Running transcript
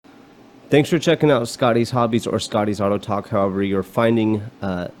Thanks for checking out Scotty's Hobbies or Scotty's Auto Talk, however you're finding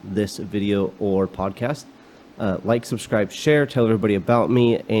this video or podcast. Like, subscribe, share, tell everybody about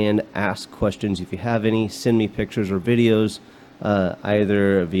me, and ask questions if you have any. Send me pictures or videos,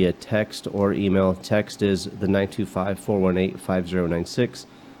 either via text or email. Text is the 925-418-5096.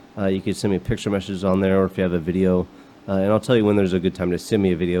 You can send me picture messages on there, or if you have a video, and I'll tell you when there's a good time to send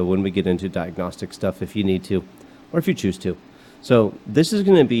me a video when we get into diagnostic stuff if you need to, or if you choose to. So this is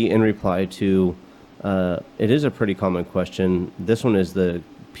going to be in reply to, it is a pretty common question. This one is the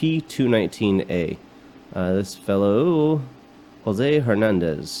P219A. This fellow, Jose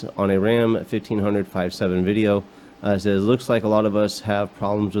Hernandez, on a Ram 1500 5.7 video, says, looks like a lot of us have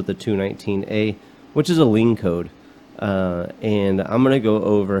problems with the 219A, which is a lean code. And I'm going to go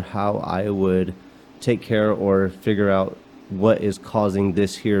over how I would take care or figure out what is causing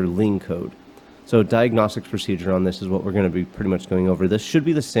this here lean code. So diagnostics procedure on this is what we're going to be pretty much going over. This should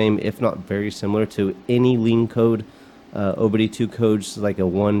be the same, if not very similar to any lean code. OBD2 codes like a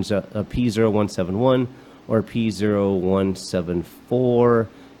P0171 or P0174.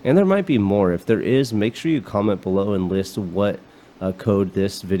 And there might be more. If there is, make sure you comment below and list what code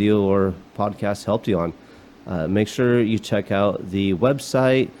this video or podcast helped you on. Make sure you check out the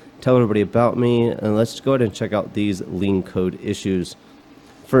website, tell everybody about me, and let's go ahead and check out these lean code issues.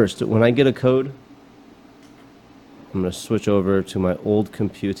 First, when I get a code, I'm going to switch over to my old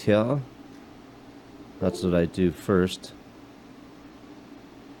computer. That's what I do first.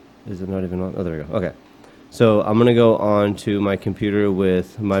 Is it not even on? Oh, there we go. Okay. So I'm going to go on to my computer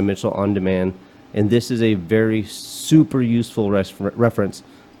with my Mitchell On Demand, and this is a very super useful reference.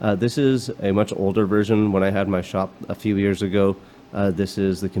 This is a much older version. When I had my shop a few years ago, this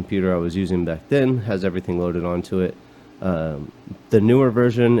is the computer I was using back then, has everything loaded onto it. The newer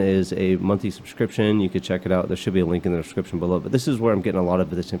version is a monthly subscription. You could check it out. There should be a link in the description below, but this is where I'm getting a lot of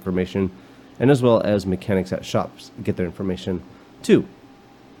this information, and as well as mechanics at shops get their information too.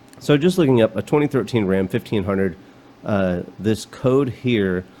 So just looking up a 2013 Ram 1500, this code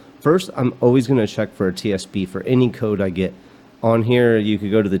here, first I'm always going to check for a TSB for any code I get. On here, you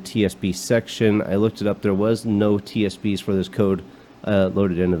could go to the TSB section. I looked it up. There was no TSBs for this code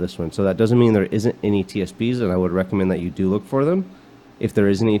loaded into this one. So that doesn't mean there isn't any TSBs, and I would recommend that you do look for them. If there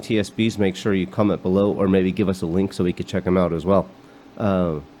is any TSBs, make sure you comment below or maybe give us a link so we could check them out as well.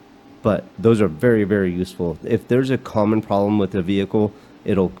 But those are very, very useful. If there's a common problem with the vehicle,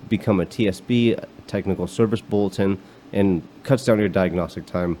 it'll become a TSB, a technical service bulletin, and cuts down your diagnostic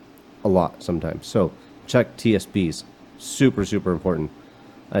time a lot sometimes. So check TSBs. Super, super important.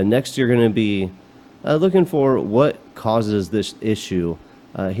 Next, you're going to be looking for what causes this issue.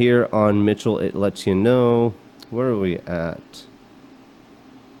 Here on Mitchell, it lets you know, where are we at?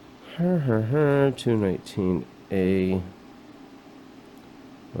 219A.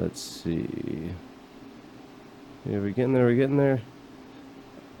 Let's see. Are we getting there? We're getting there.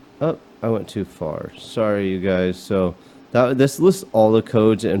 Oh, I went too far. Sorry, you guys. So this lists all the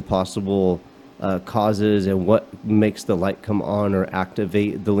codes and possible causes and what makes the light come on or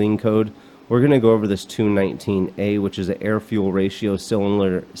activate the lean code. We're going to go over this 219A, which is an air-fuel ratio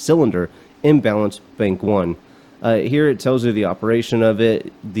cylinder imbalance bank 1. Here it tells you the operation of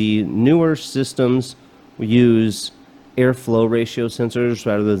it. The newer systems use airflow ratio sensors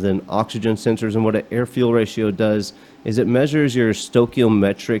rather than oxygen sensors, and what an air-fuel ratio does is it measures your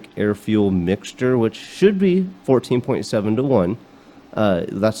stoichiometric air-fuel mixture, which should be 14.7 to 1.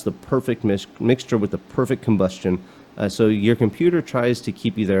 That's the perfect mixture with the perfect combustion. So your computer tries to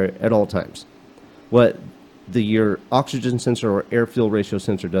keep you there at all times. What your oxygen sensor or air fuel ratio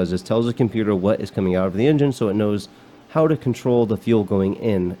sensor does is tells the computer what is coming out of the engine, so it knows how to control the fuel going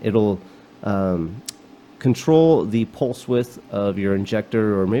in. It'll control the pulse width of your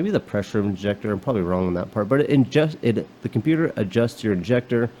injector, or maybe the pressure of injector. I'm probably wrong on that part, but the computer adjusts your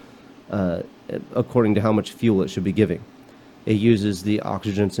injector according to how much fuel it should be giving. It uses the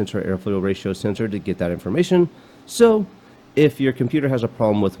oxygen sensor, air fuel ratio sensor to get that information. So if your computer has a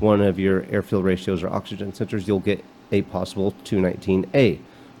problem with one of your air fuel ratios or oxygen sensors, you'll get a possible 219A,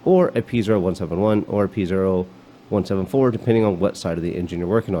 or a P0171, or a P0174, depending on what side of the engine you're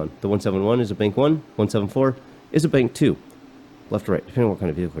working on. The 171 is a bank 1, 174 is a bank 2, left or right, depending on what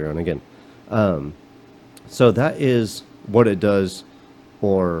kind of vehicle you're on again. So that is what it does,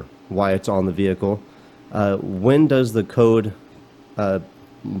 or why it's on the vehicle. When does the code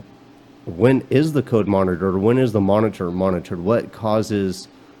when is the code monitored, or when is the monitor monitored? What causes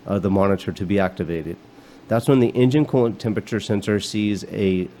the monitor to be activated? That's when the engine coolant temperature sensor sees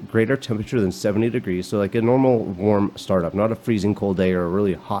a greater temperature than 70 degrees. So like a normal warm startup, not a freezing cold day or a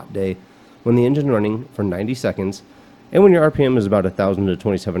really hot day. When the engine's running for 90 seconds, And when your RPM is about 1,000 to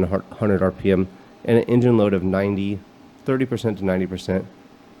 2,700 RPM and an engine load of 30% to 90%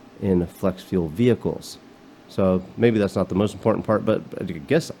 in flex fuel vehicles. So maybe that's not the most important part, but I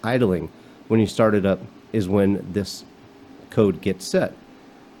guess idling when you start it up is when this code gets set.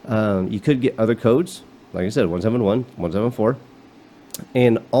 You could get other codes, like I said, 171, 174,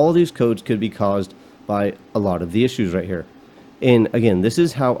 and all these codes could be caused by a lot of the issues right here. And again, this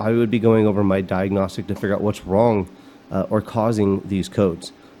is how I would be going over my diagnostic to figure out what's wrong or causing these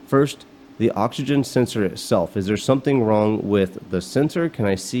codes. First, the oxygen sensor itself. Is there something wrong with the sensor? Can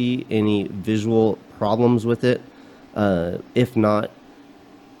I see any visual problems with it? If not,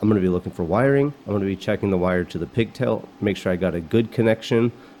 I'm going to be looking for wiring. I'm going to be checking the wire to the pigtail, make sure I got a good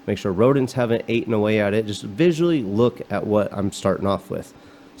connection, make sure rodents haven't eaten away at it. Just visually look at what I'm starting off with.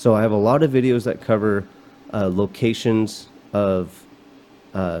 So I have a lot of videos that cover locations of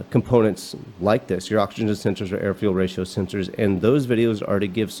components like this, your oxygen sensors or air fuel ratio sensors, and those videos are to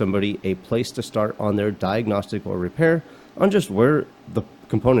give somebody a place to start on their diagnostic or repair on just where the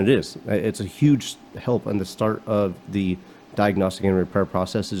component is. It's a huge help on the start of the diagnostic and repair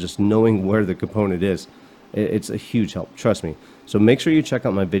process, is just knowing where the component is. It's a huge help, trust me. So make sure you check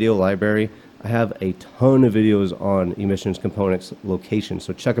out my video library. I have a ton of videos on emissions components locations,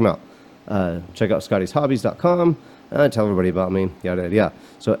 so check them out. Check out scottishobbies.com. Tell everybody about me, yada, yada, yada.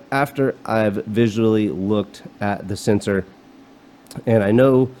 So after I've visually looked at the sensor and I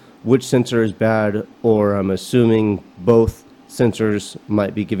know which sensor is bad, or I'm assuming both sensors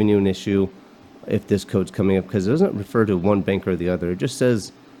might be giving you an issue if this code's coming up, because it doesn't refer to one bank or the other. It just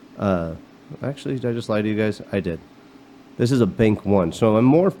says, actually, did I just lie to you guys? I did. This is a bank 1. So I'm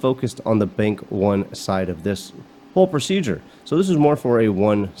more focused on the bank 1 side of this whole procedure. So this is more for a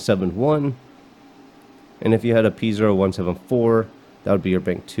 171. And if you had a P0174, that would be your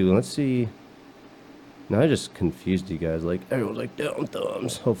bank 2. Let's see. Now I just confused you guys. Like, everyone's like, down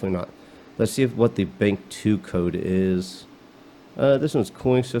thumbs. Hopefully not. Let's see what the bank 2 code is. This one's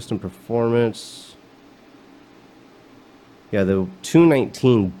cooling system performance. Yeah, the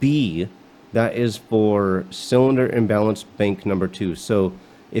 219B, that is for cylinder imbalance bank number 2. So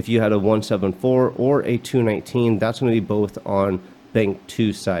if you had a 174 or a 219, that's going to be both on bank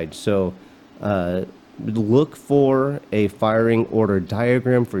 2 side. So look for a firing order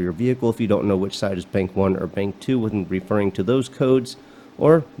diagram for your vehicle if you don't know which side is bank 1 or bank 2 when referring to those codes,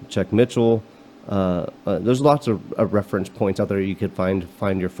 or check Mitchell. There's lots of reference points out there you could find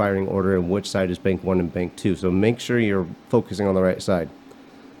your firing order and which side is bank 1 and bank 2. So make sure you're focusing on the right side.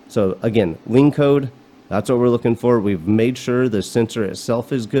 So again, lean code, that's what we're looking for. We've made sure the sensor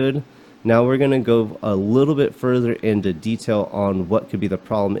itself is good. Now we're going to go a little bit further into detail on what could be the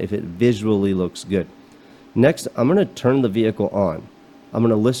problem if it visually looks good. Next, I'm going to turn the vehicle on. I'm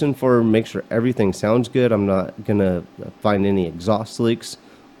going to listen for, make sure everything sounds good. I'm not going to find any exhaust leaks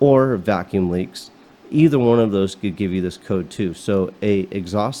or vacuum leaks. Either one of those could give you this code too. So a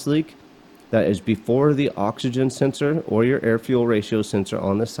exhaust leak that is before the oxygen sensor or your air fuel ratio sensor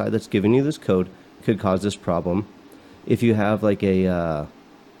on the side that's giving you this code could cause this problem. If you have like a,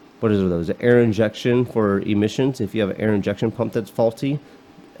 what is it, those air injection for emissions, if you have an air injection pump that's faulty,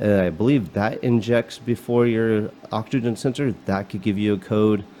 I believe that injects before your oxygen sensor, that could give you a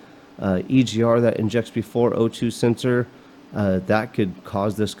code. EGR that injects before O2 sensor, that could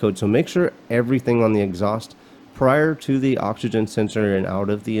cause this code. So make sure everything on the exhaust prior to the oxygen sensor and out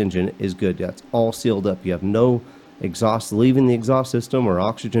of the engine is good. That's all sealed up. You have no exhaust leaving the exhaust system or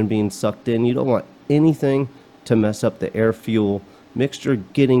oxygen being sucked in. You don't want anything to mess up the air fuel mixture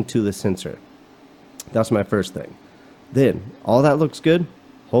getting to the sensor. That's my first thing. Then all that looks good.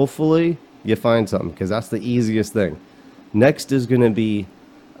 Hopefully you find something, because that's the easiest thing. Next is going to be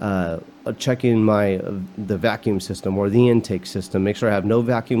checking the vacuum system or the intake system. Make sure I have no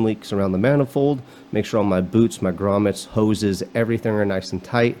vacuum leaks around the manifold. Make sure all my boots, my grommets, hoses, everything are nice and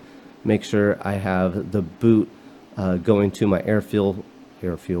tight. Make sure I have the boot going to my air filter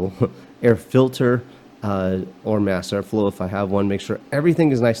or mass airflow if I have one. Make sure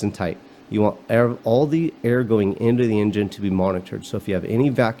everything is nice and tight. You want all the air going into the engine to be monitored. So if you have any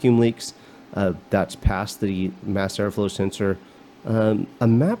vacuum leaks, that's past the mass airflow sensor. A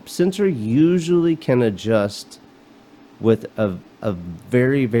MAP sensor usually can adjust with a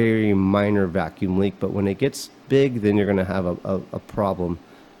very, very minor vacuum leak, but when it gets big, then you're going to have a problem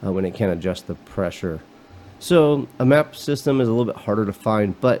when it can't adjust the pressure. So a MAP system is a little bit harder to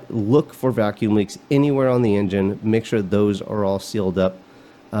find, but look for vacuum leaks anywhere on the engine. Make sure those are all sealed up.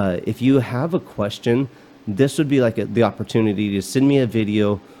 If you have a question, this would be like the opportunity to send me a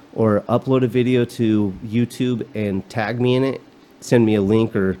video or upload a video to YouTube and tag me in it. Send me a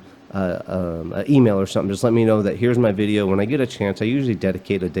link or an email or something. Just let me know that here's my video. When I get a chance, I usually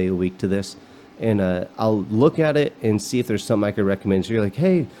dedicate a day a week to this, and I'll look at it and see if there's something I could recommend. So you're like,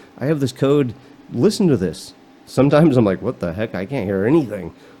 hey, I have this code, listen to this. Sometimes I'm like, what the heck? I can't hear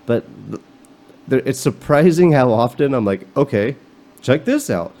anything. But it's surprising how often I'm like, okay, check this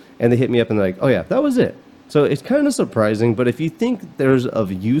out. And they hit me up and they're like, oh yeah, that was it. So it's kind of surprising, but if you think there's a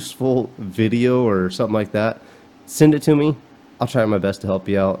useful video or something like that, send it to me. I'll try my best to help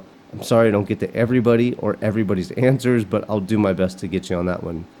you out. I'm sorry I don't get to everybody or everybody's answers, but I'll do my best to get you on that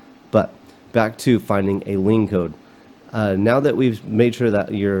one. But back to finding a lean code. Now that we've made sure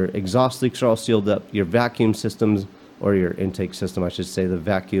that your exhaust leaks are all sealed up, your vacuum systems, or your intake system, I should say, the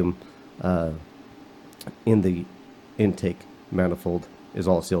vacuum in the intake manifold is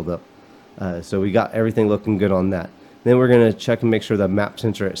all sealed up. So we got everything looking good on that. Then we're going to check and make sure the map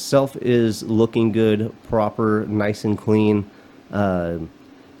sensor itself is looking good, proper, nice and clean.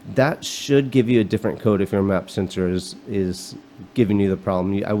 That should give you a different code if your map sensor is giving you the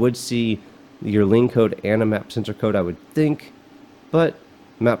problem. I would see your lean code and a map sensor code, I would think, but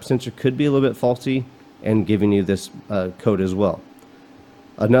map sensor could be a little bit faulty and giving you this code as well.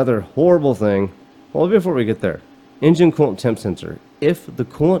 Another horrible thing, well, before we get there, engine coolant temp sensor. If the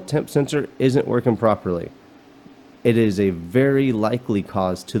coolant temp sensor isn't working properly, it is a very likely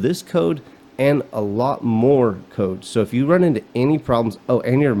cause to this code and a lot more codes. So if you run into any problems,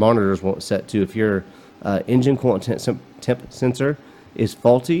 and your monitors won't set too. If your engine coolant temp sensor is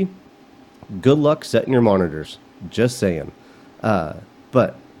faulty, good luck setting your monitors. Just saying. So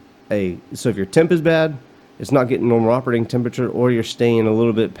if your temp is bad, it's not getting normal operating temperature, or you're staying a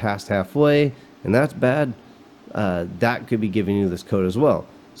little bit past halfway, and that's bad, that could be giving you this code as well.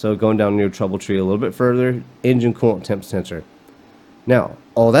 So going down your trouble tree a little bit further, engine coolant temp sensor. Now,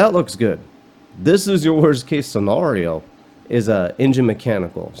 all that looks good. This is your worst case scenario, is engine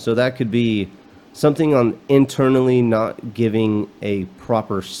mechanical. So that could be something on internally not giving a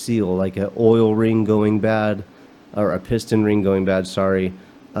proper seal, like an oil ring going bad, or a piston ring going bad, sorry,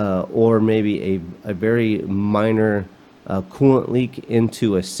 or maybe a very minor coolant leak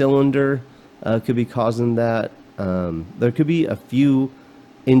into a cylinder could be causing that. There could be a few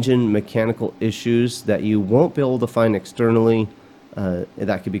engine mechanical issues that you won't be able to find externally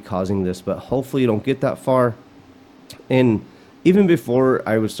that could be causing this, but hopefully you don't get that far. And even before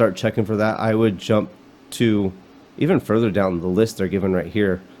I would start checking for that, I would jump to even further down the list they're given right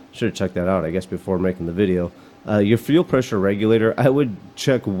here. Should have checked that out, I guess, before making the video. Your fuel pressure regulator, I would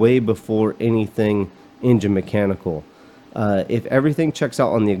check way before anything engine mechanical. If everything checks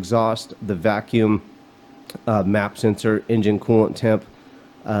out on the exhaust, the vacuum, map sensor, engine coolant temp,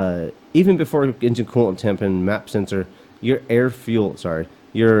 even before engine coolant temp and map sensor, your fuel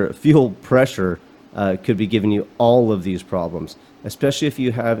pressure could be giving you all of these problems, especially if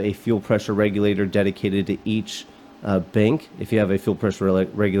you have a fuel pressure regulator dedicated to each bank. If you have a fuel pressure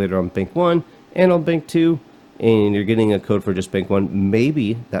regulator on bank 1 and on bank 2, and you're getting a code for just bank 1,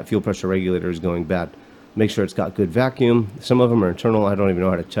 maybe that fuel pressure regulator is going bad. Make sure it's got good vacuum. Some of them are internal. I don't even know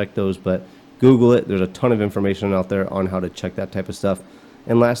how to check those, but Google it. There's a ton of information out there on how to check that type of stuff.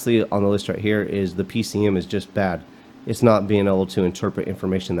 And lastly, on the list right here is the PCM is just bad. It's not being able to interpret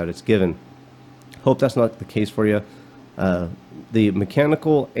information that it's given. Hope that's not the case for you. The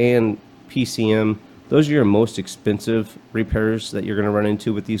mechanical and PCM, those are your most expensive repairs that you're going to run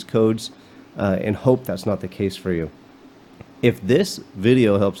into with these codes, and hope that's not the case for you. If this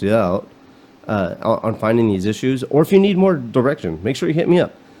video helps you out on finding these issues, or if you need more direction, make sure you hit me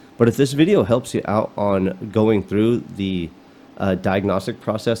up. But if this video helps you out on going through the diagnostic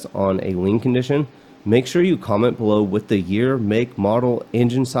process on a lean condition, make sure you comment below with the year, make, model,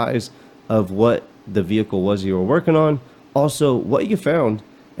 engine size of what the vehicle was you were working on, also what you found,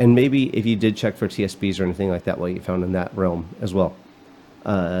 and maybe if you did check for TSPs or anything like that, what you found in that realm as well.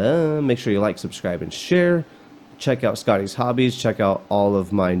 Make sure you like, subscribe, and share. Check out Scotty's Hobbies. Check out all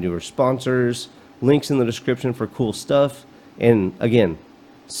of my newer sponsors. Links in the description for cool stuff. And again,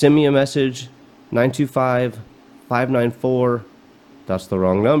 send me a message, 925-594, that's the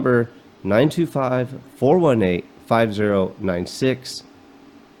wrong number, 925-418-5096.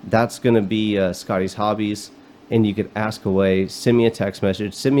 That's going to be Scotty's Hobbies, and you could ask away, send me a text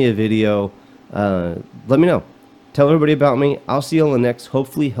message, send me a video, let me know. Tell everybody about me. I'll see you on the next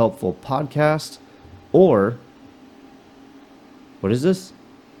hopefully helpful podcast, or, what is this?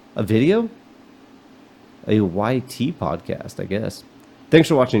 A video? A YT podcast, I guess. Thanks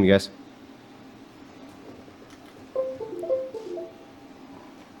for watching, you guys.